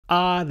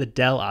The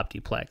Dell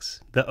Optiplex,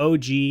 the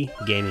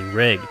OG gaming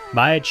rig.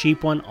 Buy a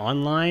cheap one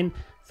online,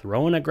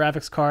 throw in a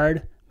graphics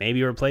card,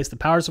 maybe replace the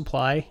power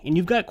supply, and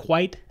you've got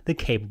quite the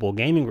capable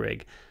gaming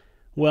rig.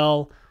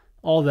 Well,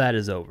 all that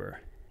is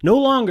over. No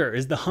longer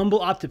is the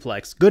humble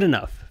Optiplex good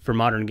enough for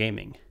modern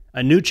gaming.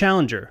 A new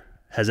challenger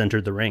has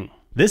entered the ring.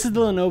 This is the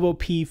Lenovo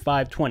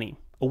P520,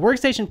 a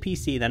workstation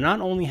PC that not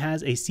only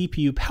has a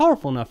CPU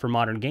powerful enough for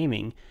modern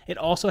gaming, it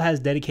also has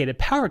dedicated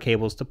power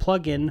cables to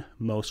plug in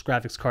most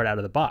graphics card out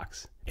of the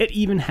box. It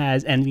even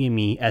has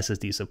NVMe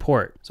SSD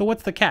support. So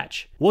what's the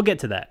catch? We'll get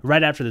to that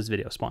right after this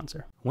video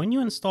sponsor. When you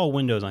install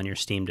Windows on your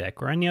Steam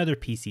Deck or any other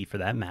PC for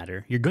that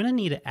matter, you're going to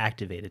need to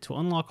activate it to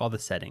unlock all the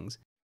settings.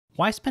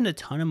 Why spend a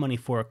ton of money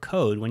for a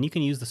code when you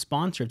can use the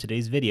sponsor of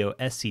today's video,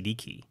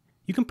 SCDKey?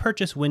 You can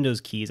purchase Windows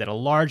keys at a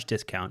large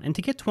discount, and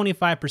to get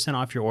 25%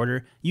 off your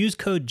order, use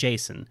code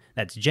JASON,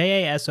 that's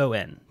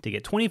JASON, to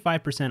get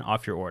 25%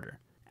 off your order.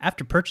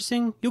 After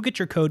purchasing, you'll get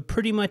your code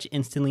pretty much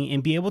instantly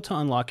and be able to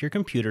unlock your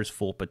computer's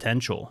full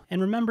potential.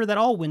 And remember that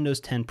all Windows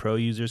 10 Pro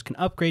users can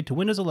upgrade to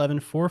Windows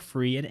 11 for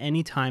free at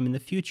any time in the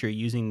future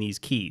using these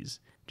keys.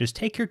 Just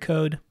take your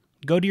code,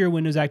 go to your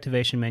Windows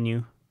activation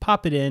menu,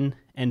 pop it in,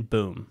 and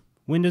boom.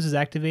 Windows is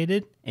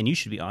activated, and you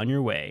should be on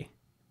your way.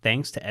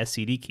 Thanks to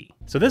SCDKey.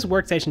 So this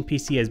workstation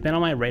PC has been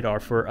on my radar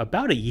for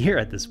about a year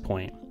at this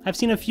point. I've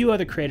seen a few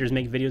other creators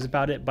make videos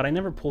about it, but I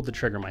never pulled the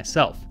trigger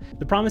myself.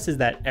 The promise is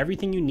that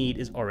everything you need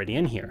is already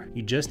in here.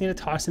 You just need to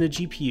toss in a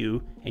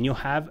GPU and you'll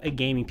have a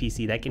gaming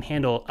PC that can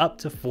handle up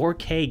to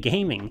 4K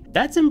gaming.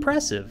 That's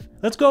impressive.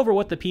 Let's go over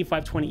what the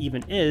P520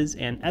 even is,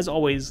 and as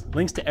always,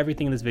 links to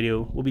everything in this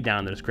video will be down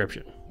in the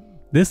description.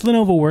 This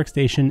Lenovo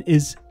workstation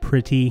is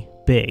pretty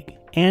big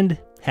and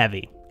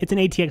heavy. It's an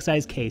ATX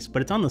size case,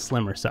 but it's on the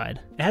slimmer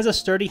side. It has a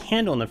sturdy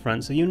handle in the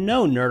front, so you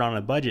know nerd on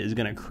a budget is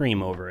gonna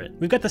cream over it.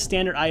 We've got the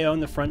standard I/O in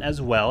the front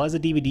as well as a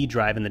DVD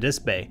drive in the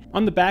disc bay.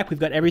 On the back, we've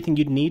got everything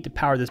you'd need to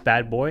power this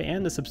bad boy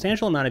and a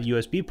substantial amount of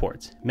USB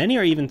ports. Many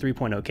are even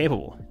 3.0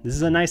 capable. This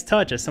is a nice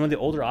touch, as some of the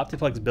older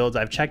Optiplex builds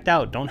I've checked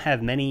out don't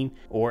have many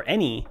or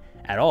any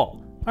at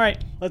all. All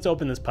right, let's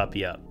open this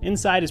puppy up.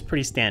 Inside is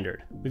pretty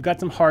standard. We've got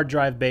some hard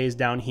drive bays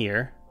down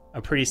here,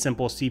 a pretty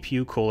simple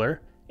CPU cooler,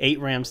 8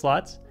 RAM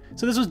slots.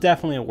 So this was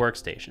definitely a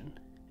workstation.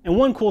 And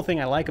one cool thing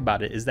I like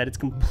about it is that it's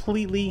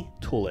completely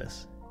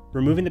toolless.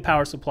 Removing the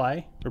power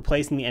supply,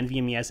 replacing the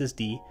NVMe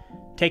SSD,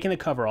 taking the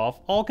cover off,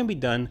 all can be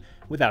done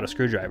without a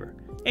screwdriver.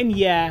 And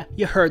yeah,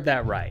 you heard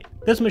that right.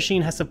 This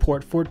machine has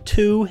support for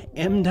 2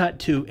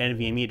 M.2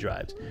 NVMe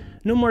drives.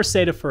 No more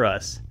SATA for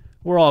us.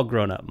 We're all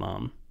grown up,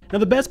 Mom. Now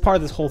the best part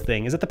of this whole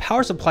thing is that the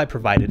power supply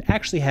provided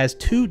actually has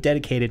 2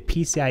 dedicated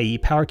PCIe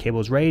power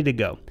cables ready to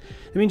go.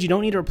 That means you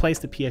don't need to replace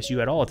the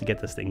PSU at all to get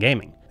this thing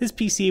gaming. This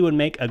PC would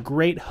make a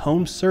great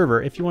home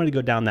server if you wanted to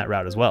go down that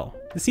route as well.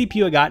 The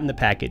CPU I got in the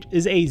package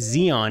is a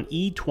Xeon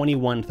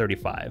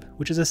E2135,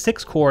 which is a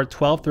 6-core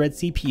 12-thread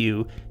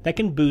CPU that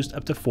can boost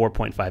up to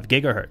 4.5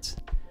 GHz.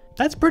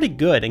 That's pretty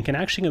good and can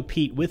actually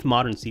compete with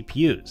modern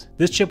CPUs.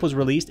 This chip was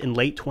released in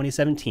late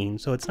 2017,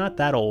 so it's not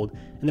that old,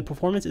 and the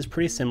performance is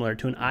pretty similar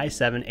to an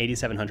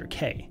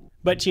i7-8700K.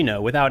 But you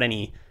know, without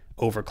any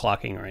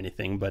overclocking or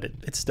anything, but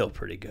it's still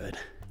pretty good.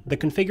 The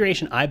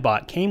configuration I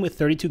bought came with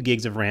 32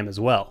 gigs of RAM as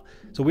well,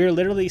 so we are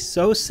literally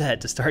so set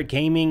to start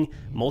gaming,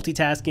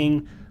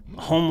 multitasking,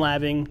 home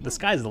labbing, the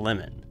sky's the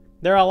limit.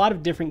 There are a lot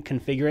of different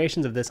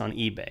configurations of this on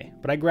eBay,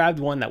 but I grabbed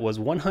one that was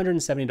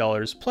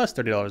 $170 plus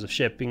 $30 of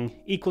shipping,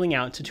 equaling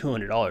out to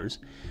 $200,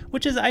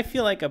 which is, I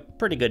feel like, a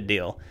pretty good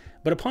deal.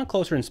 But upon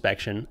closer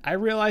inspection, I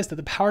realized that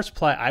the power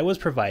supply I was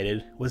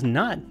provided was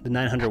not the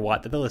 900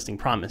 watt that the listing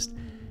promised.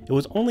 It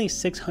was only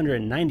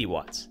 690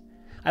 watts.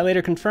 I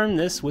later confirmed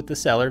this with the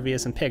seller via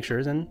some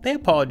pictures, and they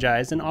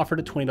apologized and offered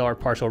a $20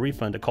 partial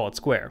refund to call it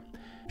square.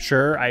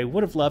 Sure, I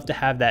would have loved to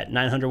have that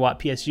 900 watt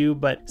PSU,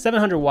 but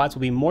 700 watts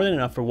will be more than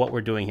enough for what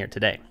we're doing here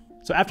today.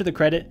 So after the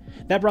credit,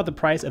 that brought the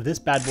price of this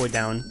bad boy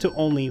down to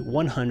only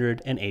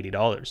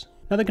 $180.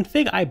 Now the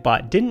config I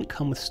bought didn't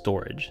come with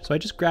storage, so I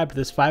just grabbed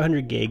this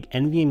 500 gig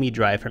NVMe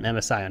drive from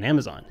MSI on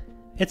Amazon.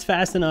 It's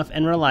fast enough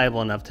and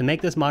reliable enough to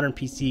make this modern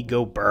PC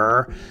go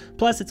brrr,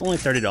 plus it's only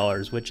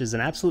 $30, which is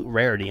an absolute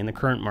rarity in the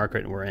current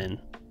market we're in.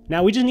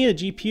 Now we just need a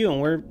GPU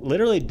and we're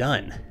literally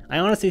done. I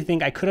honestly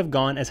think I could have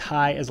gone as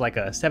high as like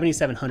a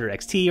 7700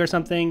 XT or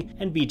something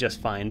and be just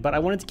fine, but I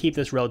wanted to keep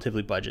this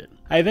relatively budget.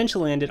 I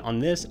eventually landed on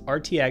this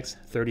RTX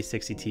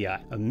 3060 Ti,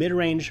 a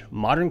mid-range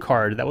modern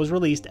card that was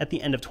released at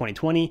the end of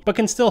 2020, but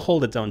can still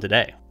hold its own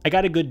today. I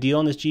got a good deal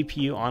on this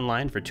GPU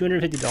online for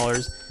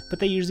 $250, but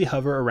they usually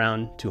hover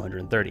around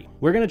 $230.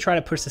 We're gonna try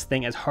to push this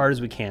thing as hard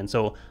as we can,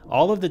 so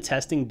all of the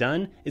testing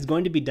done is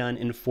going to be done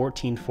in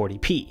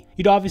 1440p.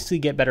 You'd obviously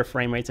get better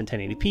frame rates in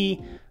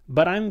 1080p,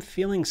 but I'm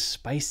feeling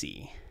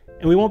spicy.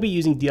 And we won't be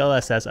using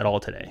DLSS at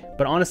all today.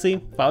 But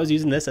honestly, if I was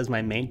using this as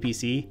my main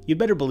PC, you'd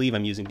better believe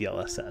I'm using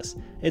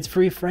DLSS. It's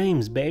free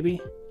frames,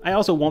 baby. I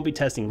also won't be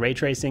testing ray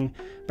tracing,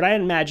 but I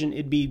imagine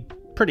it'd be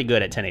pretty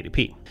good at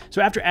 1080p.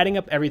 So after adding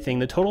up everything,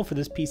 the total for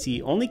this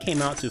PC only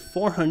came out to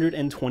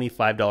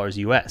 $425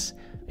 US.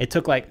 It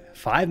took like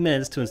 5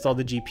 minutes to install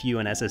the GPU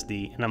and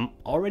SSD, and I'm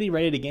already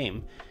ready to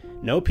game.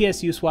 No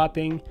PSU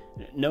swapping,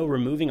 no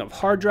removing of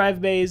hard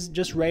drive bays,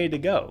 just ready to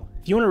go.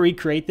 If you want to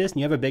recreate this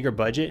and you have a bigger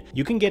budget,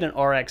 you can get an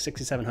RX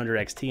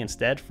 6700 XT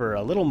instead for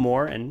a little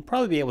more and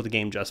probably be able to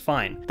game just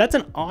fine. That's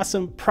an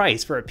awesome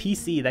price for a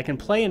PC that can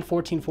play in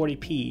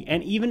 1440p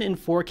and even in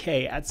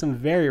 4K at some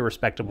very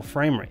respectable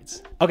frame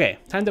rates. Okay,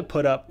 time to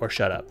put up or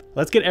shut up.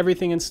 Let's get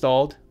everything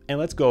installed and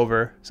let's go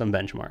over some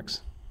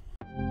benchmarks.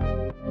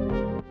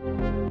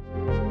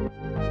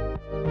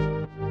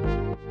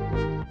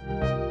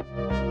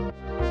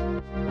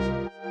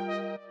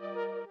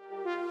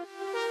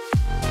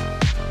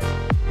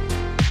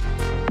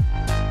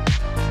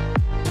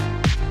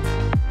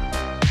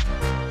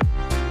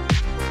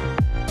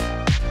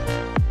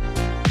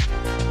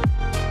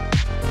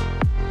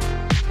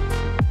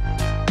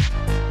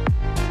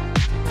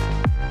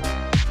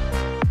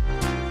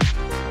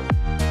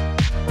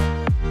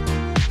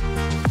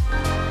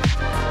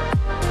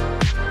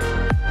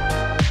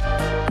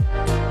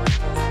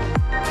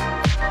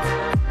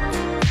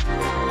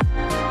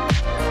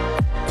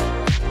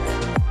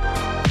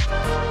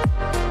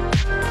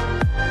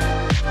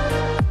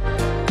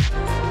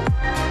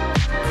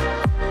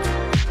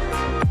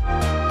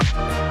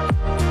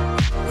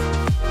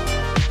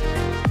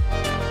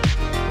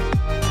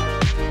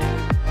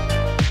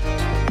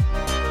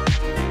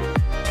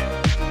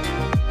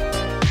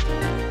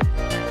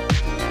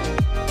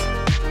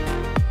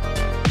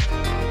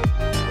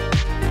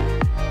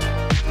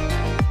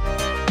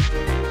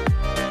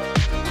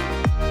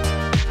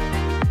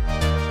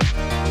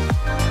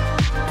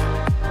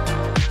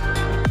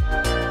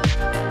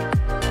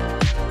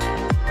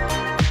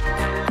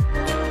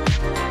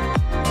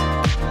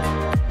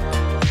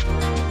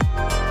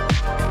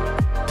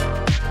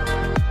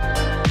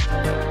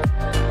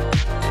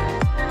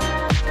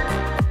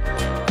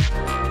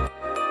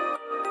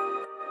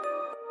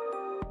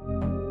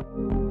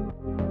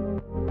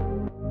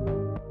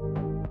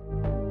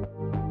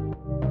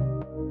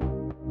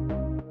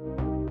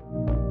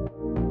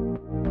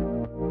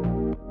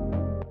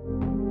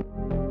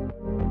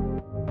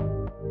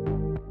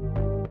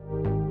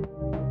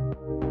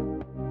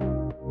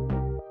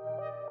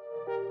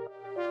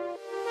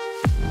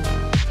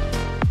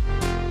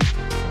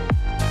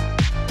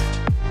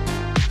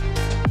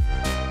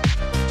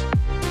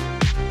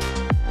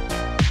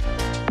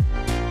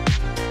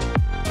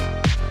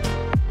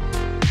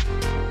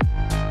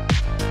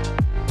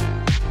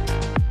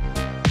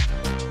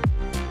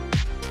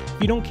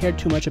 If you don't care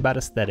too much about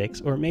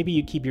aesthetics, or maybe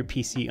you keep your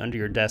PC under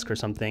your desk or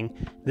something,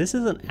 this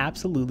is an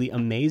absolutely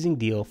amazing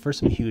deal for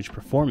some huge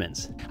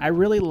performance. I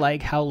really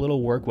like how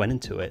little work went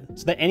into it,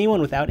 so that anyone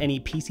without any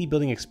PC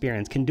building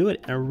experience can do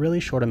it in a really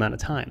short amount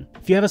of time.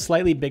 If you have a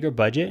slightly bigger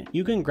budget,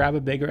 you can grab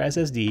a bigger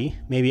SSD,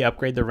 maybe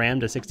upgrade the RAM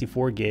to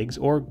 64 gigs,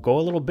 or go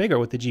a little bigger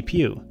with the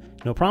GPU.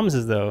 No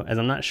promises though, as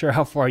I'm not sure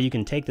how far you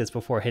can take this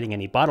before hitting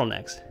any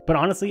bottlenecks. But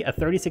honestly, a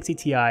 3060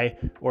 Ti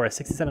or a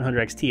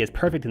 6700 XT is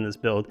perfect in this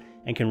build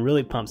and can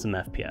really pump some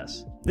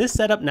FPS. This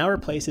setup now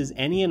replaces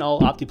any and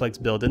all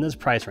optiplex build in this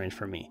price range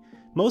for me,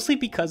 mostly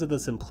because of the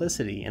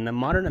simplicity and the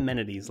modern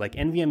amenities like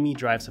NVMe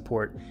drive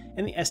support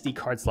and the SD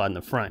card slot in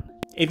the front.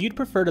 If you'd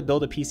prefer to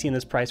build a PC in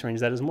this price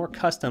range that is more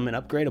custom and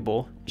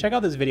upgradable, check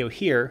out this video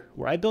here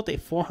where I built a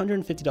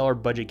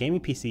 $450 budget gaming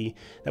PC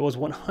that was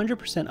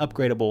 100%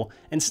 upgradable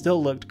and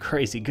still looked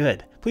crazy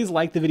good. Please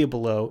like the video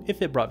below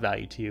if it brought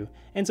value to you,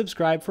 and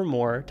subscribe for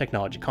more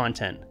technology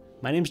content.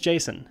 My name's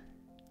Jason.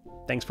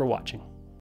 Thanks for watching.